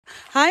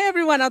Hi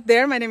everyone out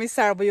there, my name is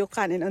Sarah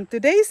Buyucan, and on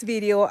today's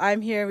video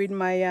I'm here with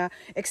my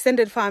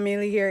extended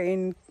family here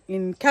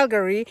in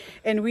Calgary,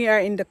 and we are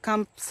in the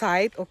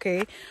campsite.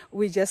 Okay,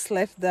 we just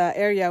left the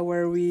area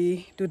where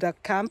we do the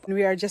camp, and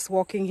we are just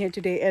walking here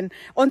today. And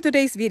on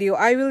today's video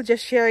I will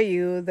just share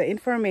you the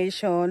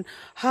information,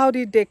 how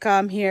did they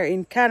come here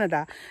in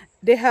Canada.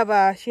 She have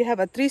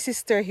a three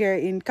sister here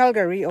in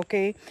Calgary,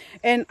 okay,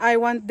 and I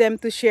want them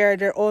to share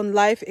their own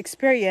life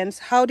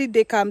experience. How did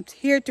they come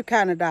here to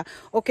Canada?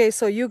 Okay,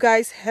 so you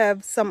guys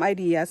have some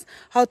ideas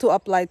how to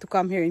apply to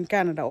come here in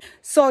Canada.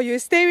 So you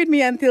stay with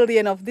me until the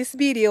end of this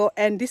video.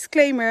 And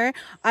disclaimer,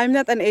 I'm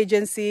not an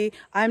agency,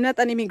 I'm not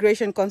an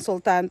immigration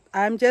consultant.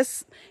 I'm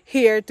just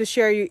here to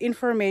share you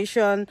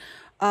information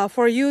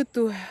for you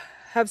to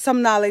have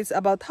some knowledge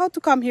about how to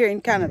come here in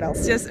Canada.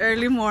 It's just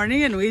early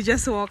morning and we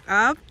just woke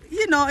up.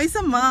 You know, it's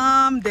a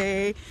mom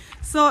day.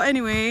 So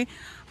anyway,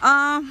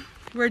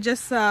 we're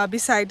just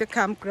beside the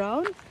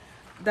campground.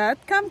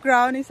 That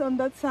campground is on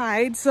that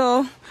side.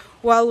 So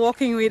while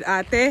walking with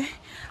Ate,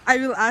 I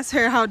will ask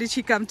her how did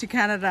she come to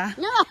Canada.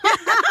 No.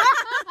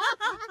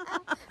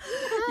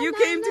 You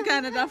came to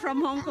Canada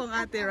from Hong Kong,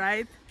 Ate,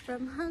 right?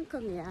 From Hong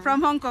Kong, yeah.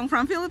 From Hong Kong,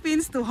 from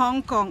Philippines to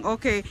Hong Kong.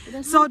 Okay.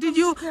 So Hong did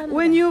you,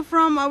 when you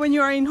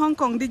are in Hong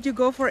Kong, did you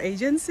go for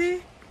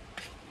agency?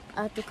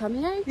 To come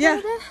here in Yeah.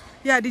 Canada?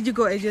 Yeah, did you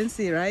go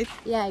agency, right?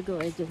 Yeah, I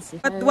go agency.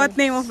 But what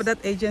name of that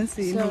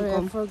agency in Hong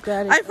Kong? I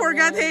forgot it. I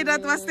forgot. Hey,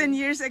 that was 10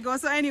 years ago.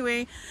 So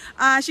anyway,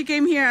 she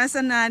came here as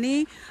a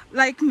nanny,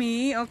 like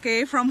me,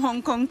 okay, from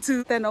Hong Kong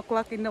to 10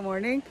 o'clock in the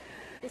morning.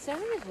 It's a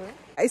river.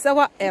 It's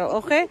a L,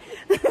 okay?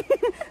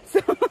 So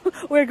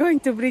we're going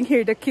to bring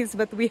here the kids,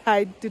 but we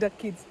hide to the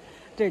kids.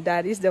 Their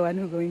dad is the one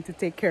who's going to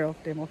take care of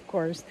them, of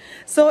course.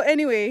 So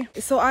anyway,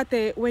 so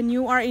Ate, when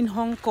you are in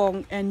Hong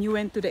Kong and you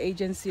went to the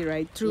agency,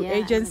 right? Through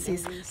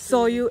agencies.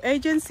 So you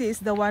agency is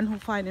the one who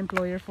find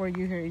employer for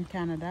you here in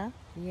Canada,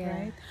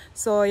 right?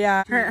 So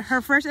yeah,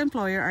 her first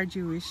employer are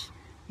Jewish.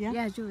 Yeah,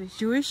 Yeah, Jewish.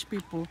 Jewish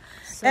people.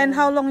 So, and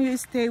how long you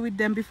stay with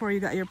them before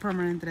you got your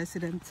permanent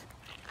resident?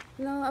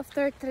 No,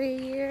 after 3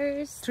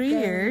 years. 3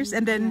 years,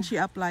 and then she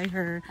applied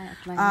her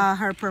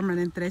her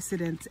permanent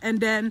residence, and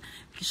then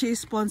she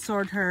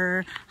sponsored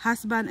her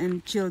husband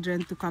and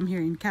children to come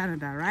here in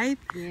Canada, right?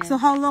 Yes. So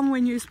how long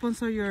when you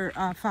sponsor your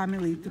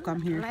family to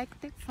come here? Like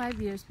take 5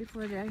 years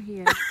before they're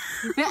here.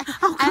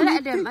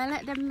 I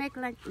let them make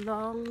like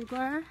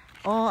longer.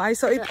 Oh, I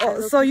saw it.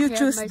 I So you prepare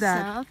choose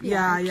myself. that.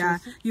 Yeah, Yeah,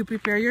 You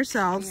prepare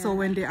yourself, so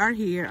when they are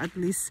here, at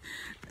least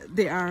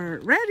they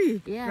are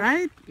ready,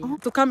 right? Yeah. Oh,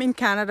 to come in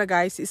Canada,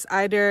 guys, is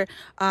either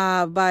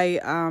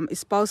by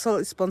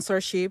spousal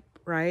sponsorship,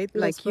 right?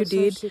 Yeah, like you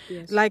did,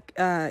 yes. like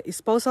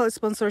spousal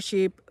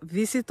sponsorship,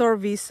 visitor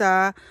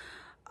visa,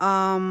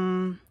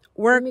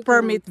 work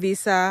permit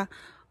visa,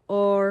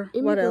 or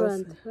what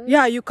else? Right?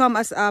 Yeah, you come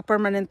as a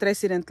permanent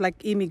resident, like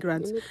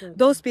immigrants.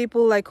 Those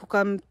people like who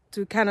come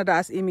to Canada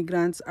as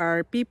immigrants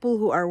are people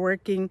who are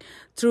working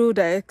through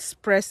the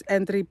express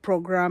entry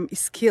program,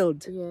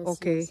 skilled. Yes,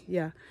 okay,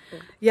 yes.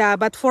 yeah.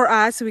 But for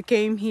us, we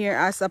came here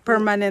as a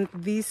permanent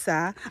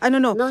visa. No,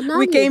 No, we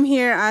nanny. came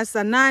here as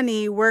a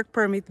nanny work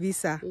permit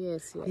visa.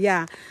 Yes.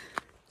 Yeah.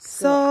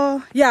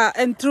 So yeah,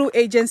 and through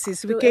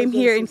agencies, we came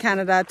here in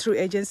Canada through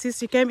agencies.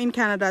 You came in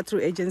Canada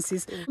through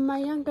agencies. My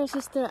younger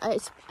sister, I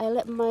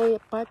let my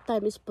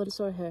part-time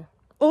sponsor her.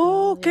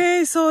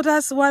 Okay, so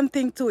that's one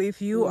thing too.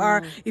 If you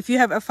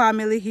have a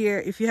family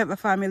here, if you have a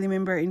family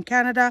member in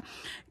Canada,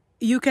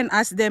 you can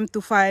ask them to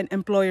find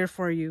employer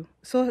for you.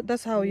 So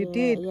that's how you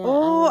did. Yeah,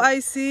 oh, I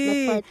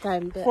see.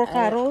 Part-time For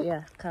Carol?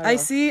 Carol. I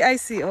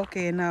see.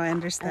 Okay, now I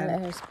understand. I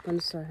let her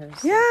sponsor her.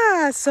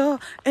 Yeah, so,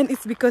 and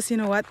it's because, you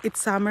know what, it's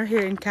summer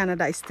here in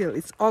Canada still.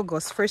 It's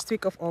August, first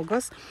week of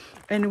August,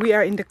 and we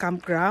are in the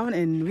campground,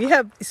 and we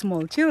have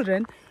small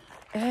children.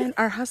 And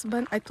our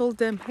husband, I told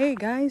them, hey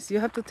guys, you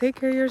have to take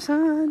care of your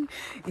son.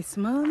 It's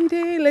mommy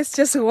day, let's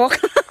just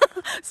walk.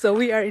 So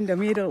we are in the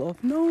middle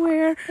of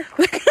nowhere.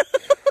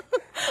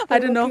 I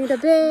don't know.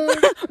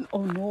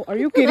 Oh no, are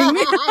you kidding me?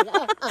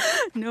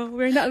 No,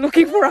 we're not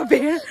looking for a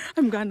bear.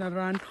 I'm gonna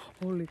run.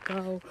 Holy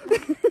cow.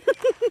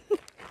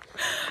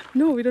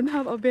 No, we don't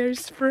have a bear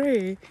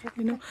spray.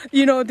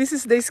 You know, this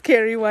is the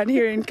scary one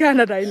here in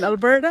Canada, in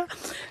Alberta.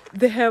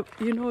 They have,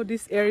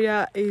 this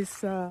area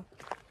is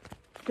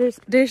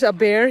there's a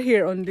bear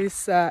here on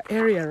this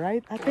area,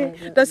 right?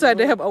 That's why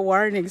they have a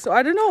warning. So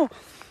I don't know.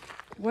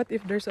 What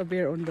if there's a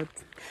bear on that?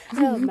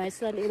 No, my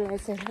son-in-law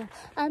said,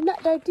 I'm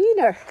not their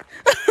dinner.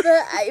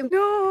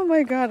 No,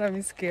 my God,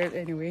 I'm scared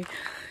anyway.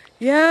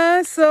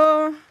 Yeah,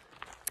 so,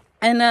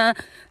 and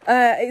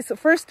it's the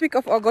first week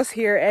of August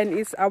here, and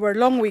it's our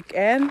long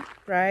weekend,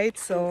 right?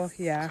 So,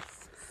 yeah,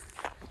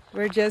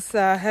 we're just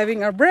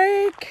having a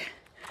break,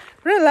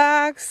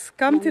 relax,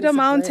 come to the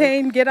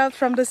mountain, get out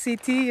from the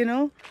city,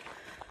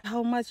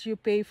 How much you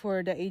pay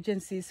for the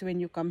agencies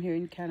when you come here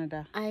in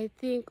Canada? I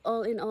think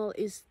all in all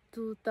is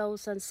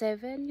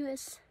 2007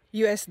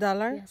 US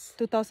dollar? Yes.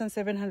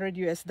 2,700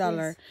 US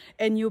dollar.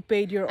 And you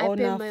paid your own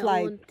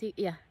flight.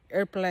 Yeah.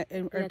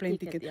 airplane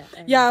ticket. Yeah,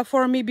 Yeah,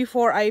 for me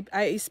before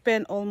I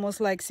spent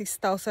almost like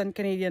 6,000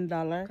 Canadian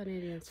dollar.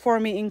 Canadians. For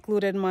me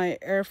included my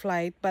air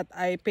flight, but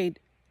I paid.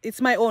 It's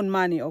my own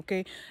money,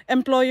 okay?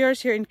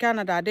 Employers here in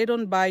Canada, they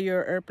don't buy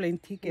your airplane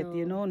ticket,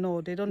 you know?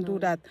 No, they don't do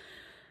that.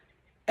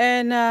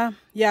 And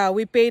yeah,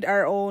 we paid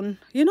our own.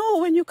 You know,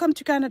 when you come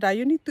to Canada,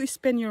 you need to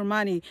spend your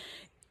money.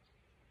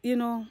 You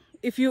know,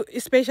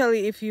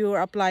 especially if you're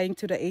applying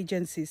to the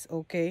agencies,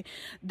 okay?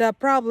 The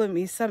problem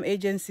is some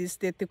agencies,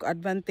 they took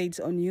advantage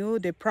on you.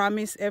 They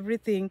promise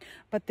everything,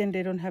 but then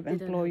they don't have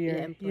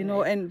employer, you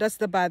know, and that's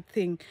the bad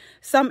thing.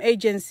 Some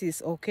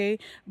agencies, okay?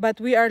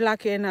 But we are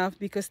lucky enough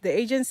because the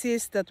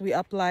agencies that we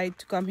applied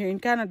to come here in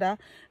Canada,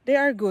 they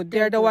are good.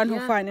 They're the one who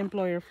find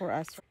employer for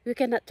us. We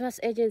cannot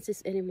trust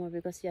agencies anymore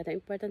because, yeah, the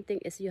important thing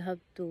is you have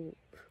to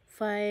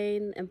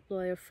find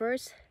employer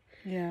first.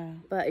 Yeah.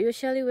 But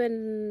usually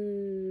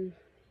when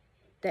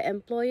the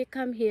employee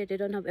come here, they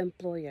don't have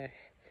employer,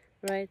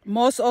 right?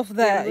 Most of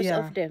the most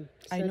of them.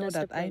 So I know that's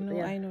that. the I know.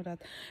 problem, I know that.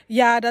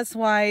 Yeah, that's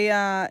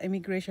why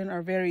immigration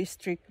are very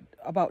strict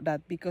about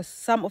that, because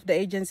some of the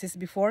agencies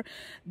before,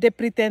 they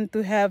pretend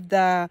to have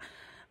the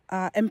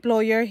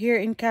employer here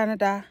in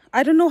Canada.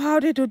 I don't know how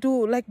they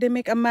do like they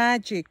make a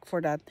magic for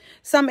that.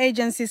 Some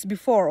agencies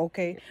before,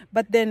 okay,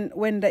 but then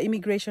when the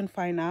immigration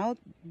find out,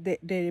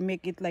 they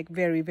make it like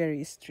very,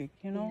 very strict,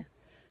 you know.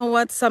 You know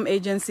what, some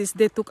agencies,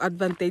 they took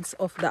advantage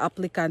of the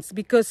applicants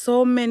because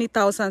so many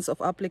thousands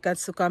of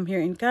applicants to come here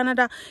in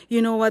Canada.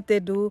 You know what they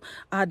do?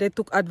 They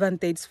took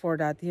advantage for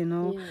that, you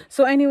know.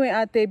 So anyway,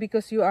 Ate,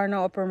 because you are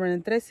now a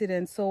permanent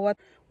resident, so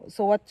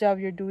what job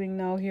you're doing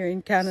now here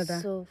in Canada?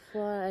 So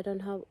far, I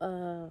don't have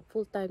a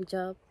full-time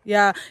job.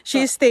 Yeah,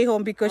 she stay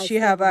home because she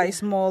have a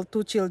small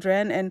 2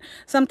 children, and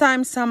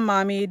sometimes some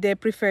mommy, they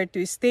prefer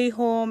to stay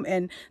home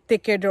and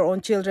take care of their own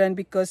children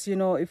because, you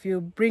know, if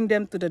you bring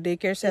them to the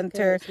daycare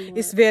center,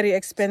 it's very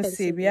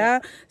expensive, yeah.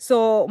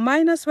 So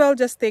might as well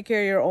just take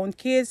care of your own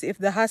kids if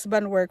the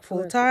husband work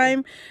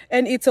full-time,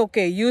 and it's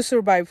okay, you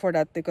survive for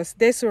that because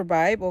they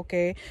survive,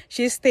 okay.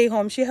 She stay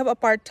home, she have a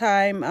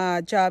part-time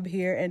job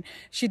here, and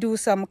she do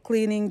some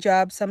cleaning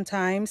job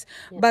sometimes,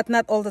 but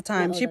not all the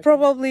time. She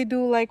probably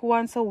do like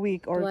once a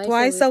week or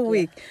twice a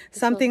week,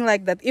 something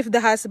like that, if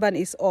the husband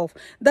is off.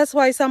 That's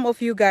why some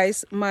of you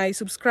guys, my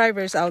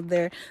subscribers out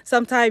there,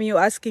 sometimes you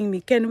asking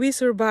me, can we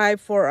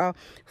survive for a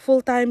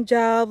full-time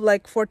job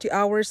like 40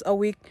 hours a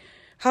week?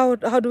 How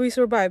do we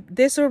survive?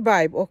 They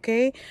survive,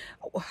 okay.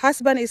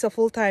 Husband is a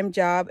full-time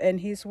job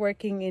and he's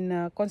working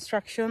in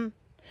construction.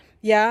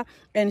 Yeah,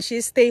 and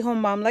she's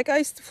stay-home mom, like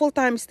I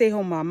full-time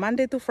stay-home mom,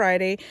 Monday to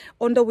Friday.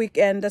 On the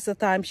weekend, that's the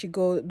time she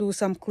go do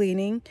some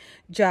cleaning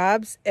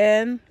jobs,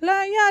 and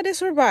yeah, they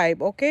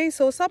survive, okay.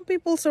 So some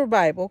people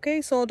survive,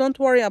 okay, so don't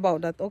worry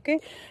about that,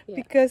 okay.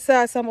 Because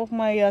some of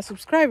my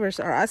subscribers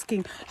are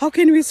asking, how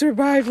can we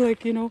survive,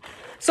 like, you know.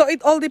 So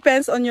it all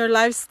depends on your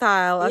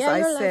lifestyle, as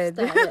I said.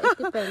 It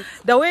depends.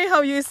 The way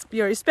how your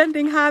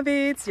spending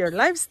habits, your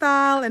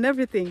lifestyle, and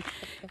everything.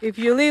 If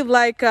you live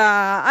like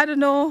I don't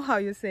know how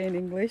you say in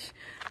English,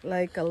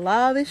 like a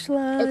lavish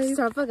life,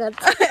 Extravagant.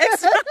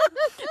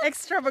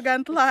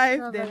 extravagant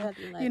life, then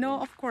Extravagant life, you know,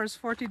 of course,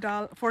 40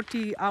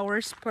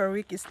 hours per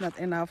week is not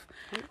enough.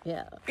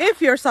 Yeah.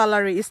 If your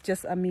salary is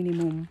just a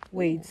minimum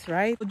wage,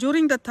 right?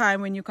 During the time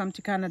when you come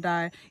to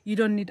Canada, you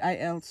don't need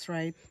IELTS,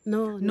 right?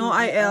 No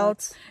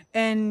IELTS,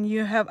 and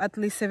you have at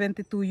least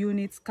 72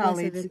 units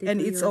college, 72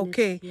 and it's units,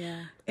 okay.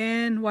 Yeah.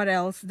 And what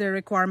else? The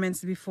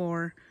requirements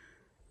before.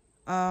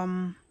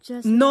 No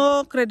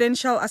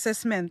credential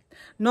assessment,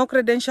 no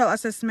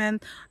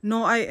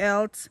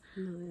IELTS,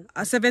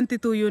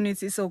 72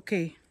 units is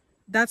okay.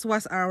 That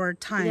was our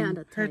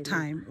time, her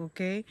time,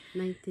 okay.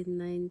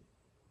 1990.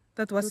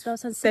 That was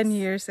 2006. 10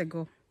 years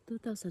ago.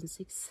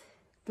 2006.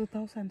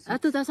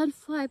 2006.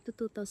 2005 to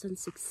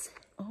 2006.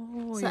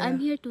 Oh, so yeah. I'm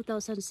here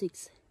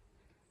 2006.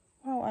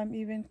 Wow, I'm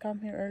even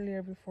come here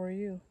earlier before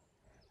you.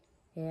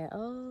 Yeah.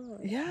 Oh.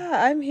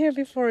 Yeah, I'm here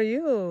before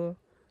you.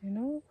 You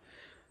know,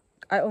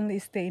 I only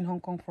stay in Hong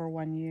Kong for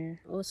 1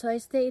 year. Oh, so I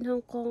stay in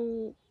Hong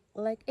Kong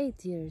like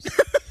 8 years.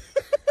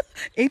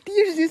 8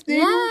 years you stay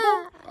in Hong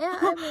Kong? Yeah.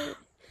 I mean,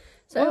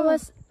 so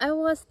I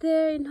was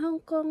there in Hong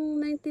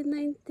Kong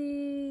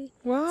 1997.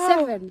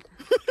 Wow.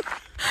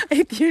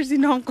 8 years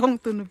in Hong Kong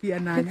to be a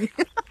nanny.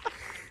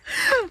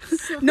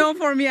 No,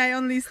 for me, I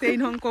only stay in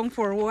Hong Kong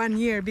for 1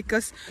 year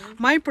because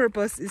my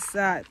purpose is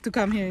to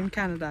come here in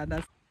Canada.